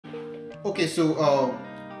Okay, so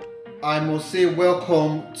I must say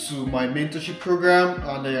welcome to my mentorship program,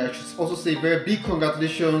 and I should also say very big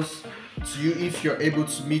congratulations to you if you're able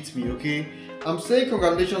to meet me. Okay, I'm saying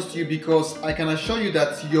congratulations to you because I can assure you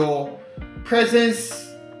that your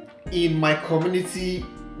presence in my community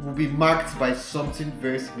will be marked by something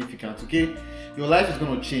very significant. Okay, your life is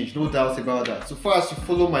going to change, no doubt about that. So far as you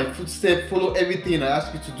follow my footsteps, follow everything I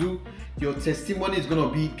ask you to do, your testimony is going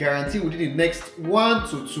to be guaranteed within the next 1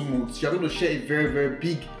 to 2 months. You're going to share a very, very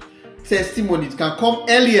big testimony. It can come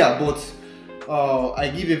earlier, but I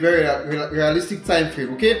give a very realistic time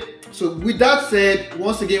frame. Okay, so with that said,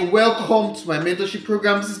 once again, welcome to my mentorship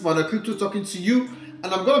program. This is Mother Crypto talking to you,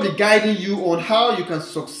 and I'm going to be guiding you on how you can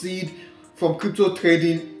succeed from crypto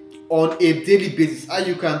trading on a daily basis, how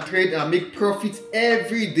you can trade and make profits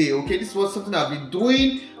every day. Okay, this was something I've been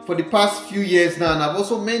doing for the past few years now, and I've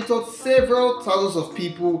also mentored several thousands of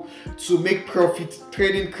people to make profit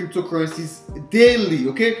trading cryptocurrencies daily.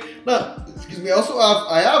 Okay, now excuse me,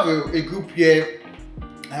 I have a group here.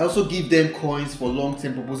 I also give them coins for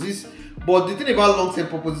long-term purposes, but the thing about long-term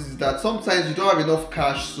purposes is that sometimes you don't have enough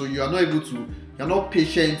cash, so you're not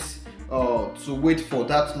patient to wait for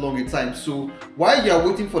that long a time. So while you are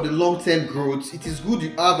waiting for the long-term growth, it is good you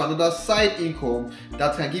have another side income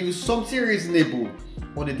that can give you something reasonable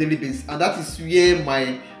on a daily basis, and that is where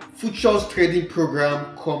my futures trading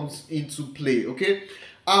program comes into play. Okay,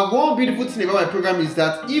 and one beautiful thing about my program is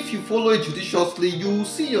that if you follow it judiciously, you will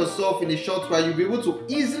see yourself in a short while you'll be able to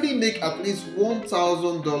easily make at least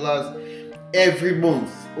 $1,000 every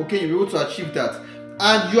month. Okay, you'll be able to achieve that,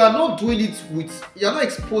 and you are not doing it you're not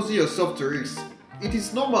exposing yourself to risks. It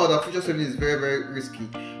is normal that future trading is very, very risky,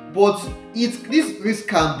 but this risk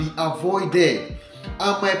can be avoided.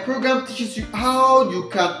 And my program teaches you how you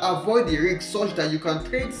can avoid the risk such that you can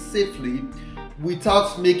trade safely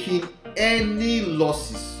without making any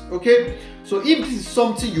losses. Okay, so if this is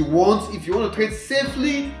something you want, if you want to trade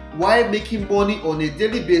safely while making money on a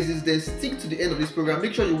daily basis, then stick to the end of this program.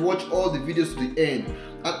 Make sure you watch all the videos to the end,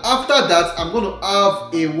 and after that I'm going to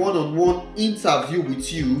have a one-on-one interview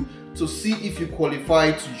with you to see if you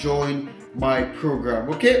qualify to join my program.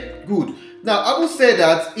 Okay, good. Now I will say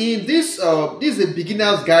that in this this is a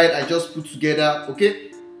beginner's guide I just put together.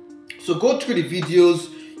 Okay, so go through the videos.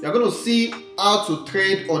 You're going to see how to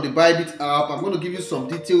trade on the Bybit app. I'm going to give you some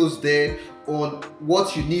details there on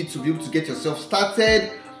what you need to be able to get yourself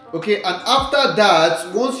started. Okay, and after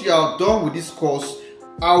that, once you are done with this course,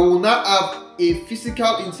 I will now have a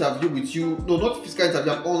physical interview with you. No, not physical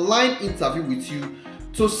interview, an online interview with you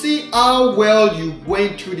to see how well you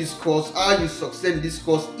went through this course, how you succeed in this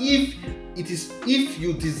course, if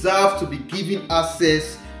you deserve to be given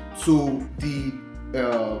access to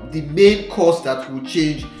the main course that will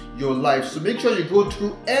change your life. So make sure you go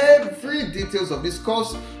through every details of this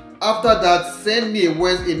course. After that, send me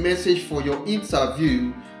a message for your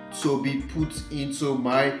interview to be put into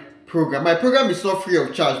my program. My program is not free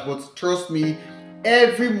of charge, but trust me,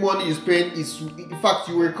 every money you spend is, in fact,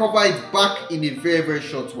 you will recover it back in a very, very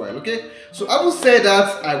short while. Okay, so I will say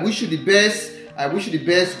that I wish you the best.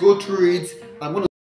 Go through it. I'm going to